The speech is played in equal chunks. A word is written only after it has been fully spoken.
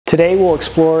Today we'll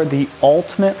explore the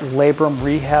ultimate labrum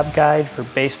rehab guide for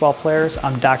baseball players.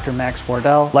 I'm Dr. Max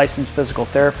Wardell, licensed physical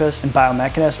therapist and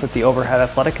biomechanist with the Overhead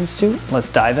Athletic Institute. Let's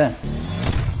dive in.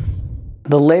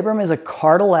 The labrum is a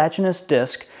cartilaginous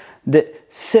disc that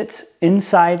sits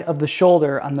inside of the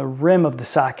shoulder on the rim of the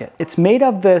socket. It's made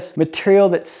of this material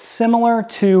that's similar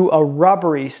to a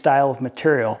rubbery style of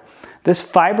material. This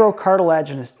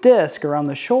fibrocartilaginous disc around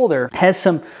the shoulder has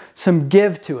some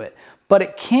give to it, but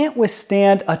it can't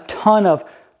withstand a ton of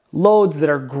loads that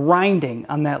are grinding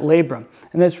on that labrum.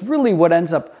 And that's really what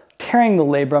ends up tearing the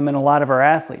labrum in a lot of our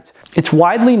athletes. It's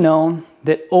widely known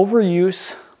that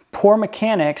overuse, poor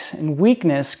mechanics, and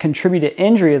weakness contribute to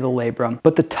injury of the labrum,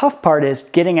 but the tough part is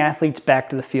getting athletes back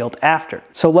to the field after.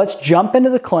 So let's jump into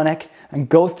the clinic and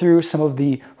go through some of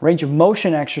the range of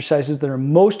motion exercises that are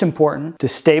most important to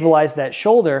stabilize that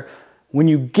shoulder when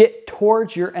you get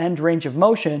towards your end range of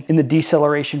motion in the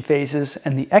deceleration phases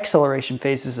and the acceleration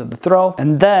phases of the throw.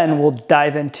 And then we'll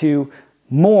dive into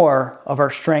more of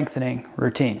our strengthening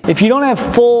routine. If you don't have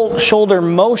full shoulder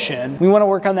motion, we want to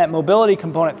work on that mobility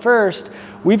component first.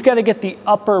 We've got to get the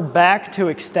upper back to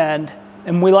extend,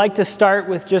 and we like to start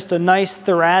with just a nice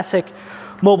thoracic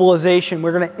mobilization.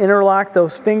 We're going to interlock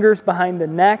those fingers behind the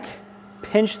neck,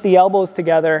 pinch the elbows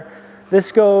together.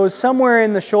 This goes somewhere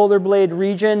in the shoulder blade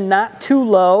region, not too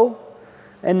low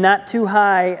and not too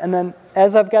high. And then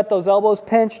as I've got those elbows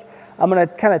pinched, I'm going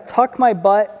to kind of tuck my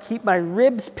butt, keep my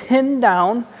ribs pinned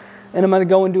down, and I'm going to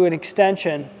go into an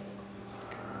extension.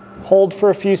 Hold for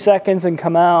a few seconds and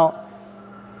come out.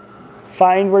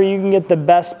 Find where you can get the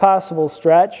best possible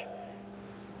stretch.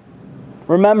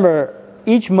 Remember,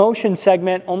 each motion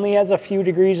segment only has a few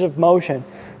degrees of motion,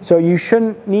 so you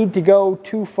shouldn't need to go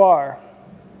too far.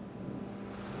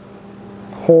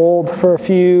 Hold for a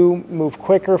few, move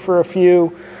quicker for a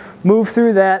few. Move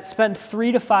through that, spend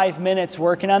 3 to 5 minutes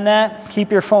working on that.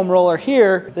 Keep your foam roller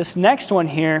here. This next one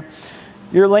here,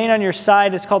 you're laying on your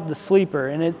side, it's called the sleeper.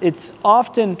 And it's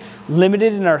often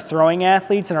limited in our throwing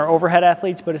athletes and our overhead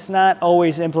athletes, but it's not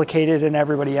always implicated in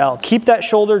everybody else. Keep that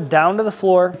shoulder down to the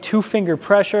floor, 2-finger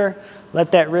pressure.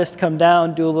 Let that wrist come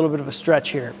down, do a little bit of a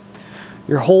stretch here.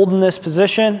 You're holding this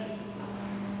position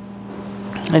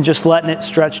and just letting it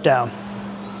stretch down.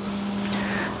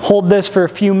 Hold this for a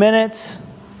few minutes.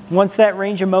 Once that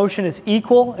range of motion is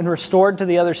equal and restored to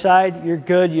the other side, you're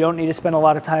good. You don't need to spend a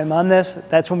lot of time on this.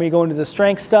 That's when we go into the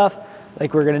strength stuff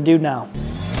like we're going to do now.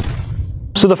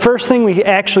 So the first thing we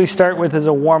actually start with is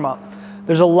a warm-up.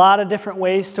 There's a lot of different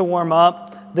ways to warm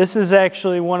up. This is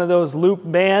actually one of those loop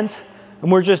bands,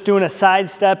 and we're just doing a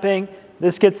sidestepping.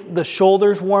 This gets the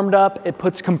shoulders warmed up. It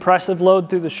puts compressive load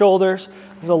through the shoulders.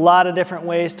 There's a lot of different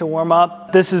ways to warm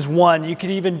up. This is one. You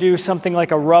could even do something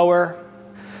like a rower,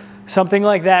 something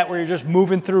like that, where you're just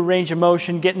moving through range of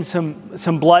motion, getting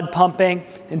some blood pumping,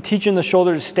 and teaching the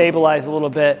shoulder to stabilize a little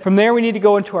bit. From there, we need to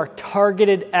go into our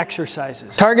targeted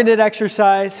exercises. Targeted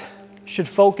exercise should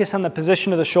focus on the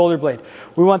position of the shoulder blade.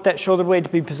 We want that shoulder blade to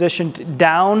be positioned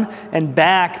down and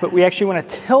back, but we actually want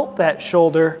to tilt that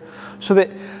shoulder so that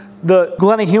the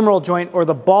glenohumeral joint or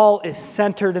the ball is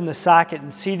centered in the socket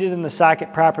and seated in the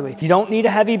socket properly. You don't need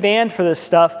a heavy band for this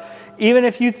stuff. Even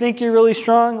if you think you're really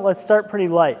strong, let's start pretty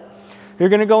light. You're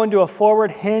going to go into a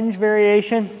forward hinge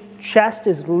variation. Chest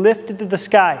is lifted to the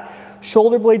sky.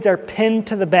 Shoulder blades are pinned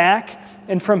to the back.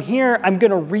 And from here, I'm going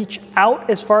to reach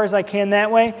out as far as I can that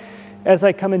way as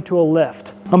I come into a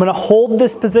lift. I'm going to hold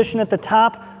this position at the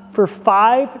top for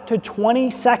 5 to 20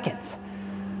 seconds.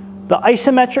 The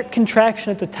isometric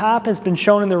contraction at the top has been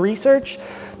shown in the research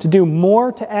to do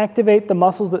more to activate the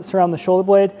muscles that surround the shoulder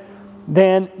blade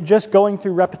than just going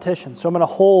through repetition. So I'm going to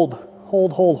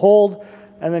hold,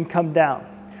 and then come down.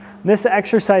 This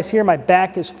exercise here, my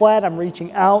back is flat, I'm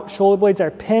reaching out, shoulder blades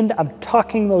are pinned, I'm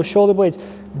tucking those shoulder blades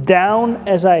down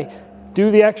as I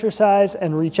do the exercise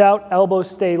and reach out, elbows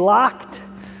stay locked,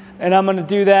 and I'm going to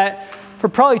do that for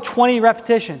probably 20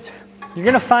 repetitions. You're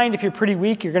going to find if you're pretty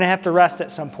weak, you're going to have to rest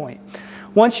at some point.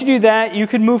 Once you do that, you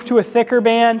could move to a thicker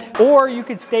band, or you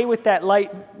could stay with that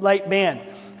light band.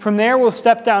 From there, we'll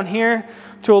step down here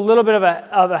to a little bit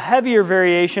of a heavier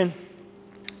variation,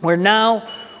 where now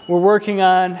we're working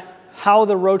on how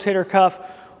the rotator cuff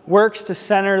works to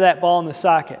center that ball in the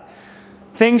socket.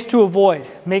 Things to avoid: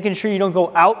 making sure you don't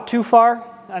go out too far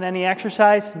on any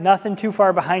exercise, nothing too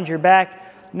far behind your back,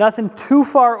 nothing too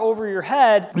far over your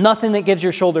head, nothing that gives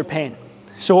your shoulder pain.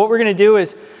 So what we're going to do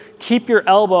is keep your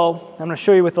elbow, I'm going to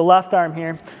show you with the left arm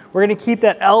here, we're going to keep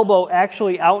that elbow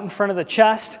actually out in front of the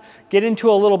chest, get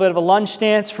into a little bit of a lunge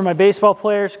stance. For my baseball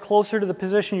players, closer to the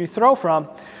position you throw from.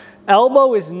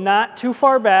 Elbow is not too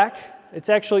far back, it's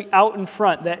actually out in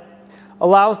front. That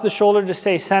allows the shoulder to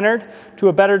stay centered to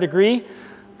a better degree.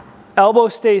 Elbow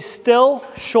stays still,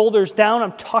 shoulders down.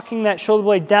 I'm tucking that shoulder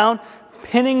blade down,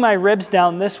 pinning my ribs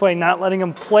down this way, not letting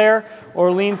them flare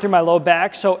or lean through my low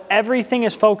back. So everything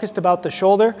is focused about the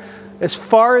shoulder as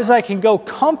far as I can go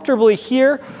comfortably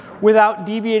here without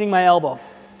deviating my elbow.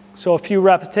 So a few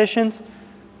repetitions.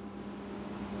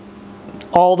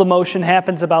 All the motion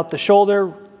happens about the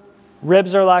shoulder.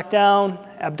 Ribs are locked down,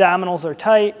 abdominals are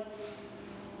tight.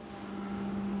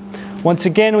 Once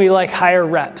again, we like higher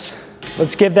reps.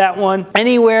 Let's give that one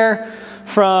anywhere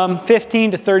from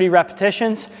 15 to 30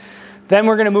 repetitions. Then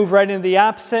we're gonna move right into the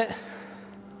opposite.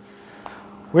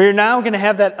 We're now gonna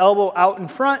have that elbow out in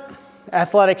front,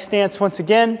 athletic stance once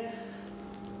again,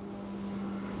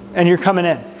 and you're coming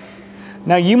in.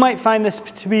 Now you might find this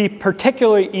to be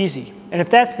particularly easy, and if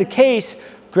that's the case,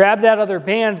 grab that other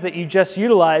band that you just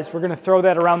utilized. We're gonna throw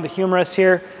that around the humerus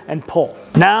here and pull.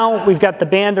 Now we've got the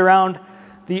band around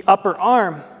the upper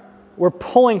arm. We're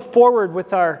pulling forward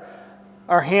with our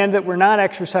hand that we're not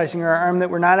exercising, or our arm that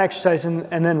we're not exercising,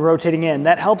 and then rotating in.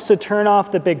 That helps to turn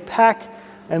off the big pec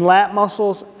and lat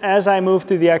muscles as I move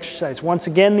through the exercise. Once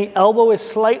again, the elbow is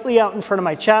slightly out in front of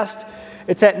my chest.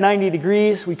 It's at 90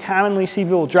 degrees. We commonly see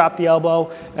people drop the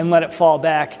elbow and let it fall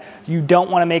back. You don't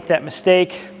want to make that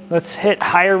mistake. Let's hit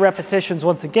higher repetitions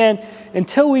once again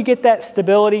until we get that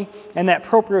stability and that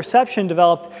proprioception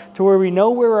developed to where we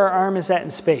know where our arm is at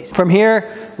in space. From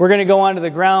here, we're going to go onto the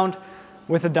ground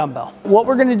with a dumbbell. What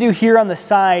we're going to do here on the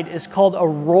side is called a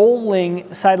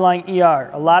rolling sideline ER.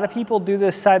 A lot of people do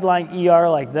this sideline ER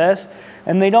like this,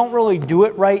 and they don't really do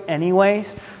it right anyways.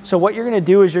 So what you're going to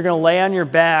do is you're going to lay on your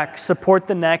back, support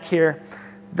the neck here.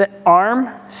 The arm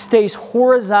stays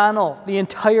horizontal the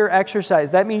entire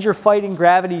exercise. That means you're fighting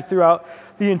gravity throughout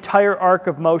the entire arc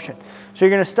of motion. So you're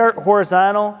going to start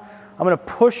horizontal. I'm going to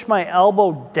push my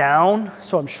elbow down,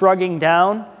 so I'm shrugging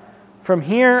down. From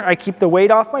here, I keep the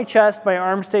weight off my chest. My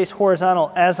arm stays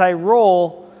horizontal as I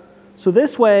roll. So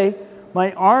this way,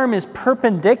 my arm is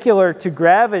perpendicular to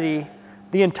gravity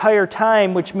the entire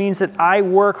time, which means that I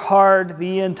work hard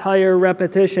the entire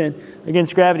repetition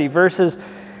against gravity, versus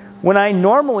when I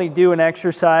normally do an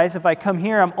exercise, if I come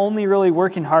here, I'm only really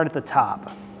working hard at the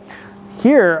top.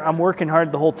 Here, I'm working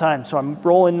hard the whole time, so I'm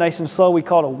rolling nice and slow. We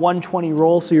call it a 120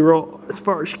 roll, so you roll as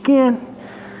far as you can.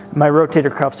 My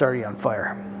rotator cuff's already on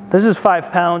fire. This is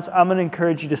 5 pounds. I'm gonna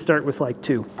encourage you to start with like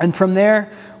 2. And from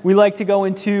there, we like to go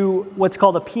into what's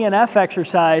called a PNF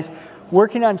exercise,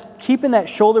 working on keeping that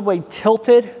shoulder blade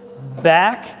tilted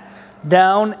back,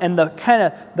 down, and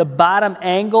the bottom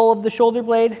angle of the shoulder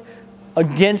blade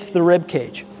against the rib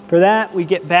cage. For that, we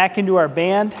get back into our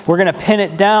band. We're gonna pin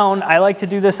it down. I like to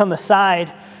do this on the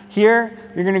side. Here,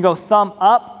 you're gonna go thumb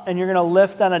up and you're gonna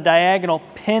lift on a diagonal,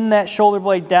 pin that shoulder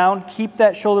blade down, keep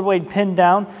that shoulder blade pinned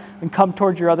down, and come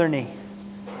towards your other knee.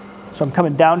 So I'm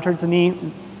coming down towards the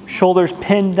knee, shoulders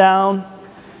pinned down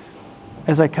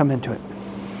as I come into it.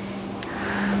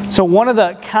 So one of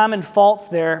the common faults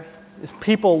there is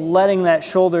people letting that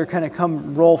shoulder kind of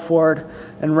come roll forward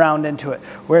and round into it.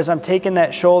 Whereas I'm taking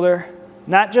that shoulder,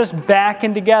 not just back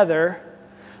and together,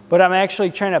 but I'm actually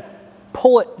trying to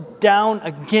pull it down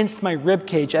against my rib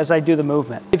cage as I do the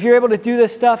movement. If you're able to do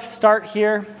this stuff, start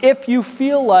here. If you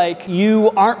feel like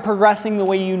you aren't progressing the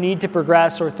way you need to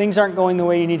progress, or things aren't going the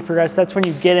way you need to progress, that's when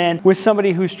you get in with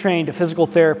somebody who's trained, a physical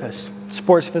therapist,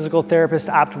 sports physical therapist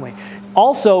optimally.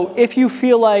 Also, if you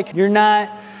feel like you're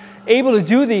not able to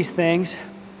do these things,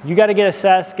 you got to get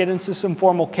assessed, get into some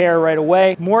formal care right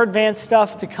away. More advanced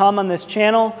stuff to come on this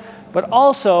channel, but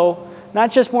also not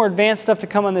just more advanced stuff to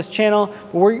come on this channel,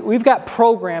 but we've got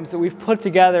programs that we've put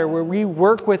together where we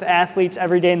work with athletes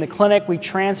every day in the clinic. We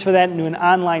transfer that into an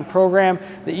online program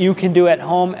that you can do at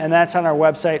home, and that's on our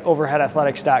website,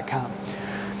 overheadathletics.com.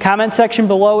 Comment section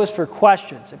below is for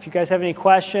questions. If you guys have any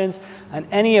questions on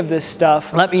any of this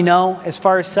stuff, let me know. As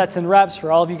far as sets and reps, for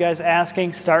all of you guys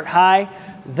asking, start high,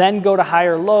 then go to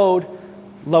higher load,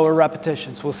 lower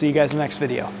repetitions. We'll see you guys in the next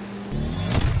video.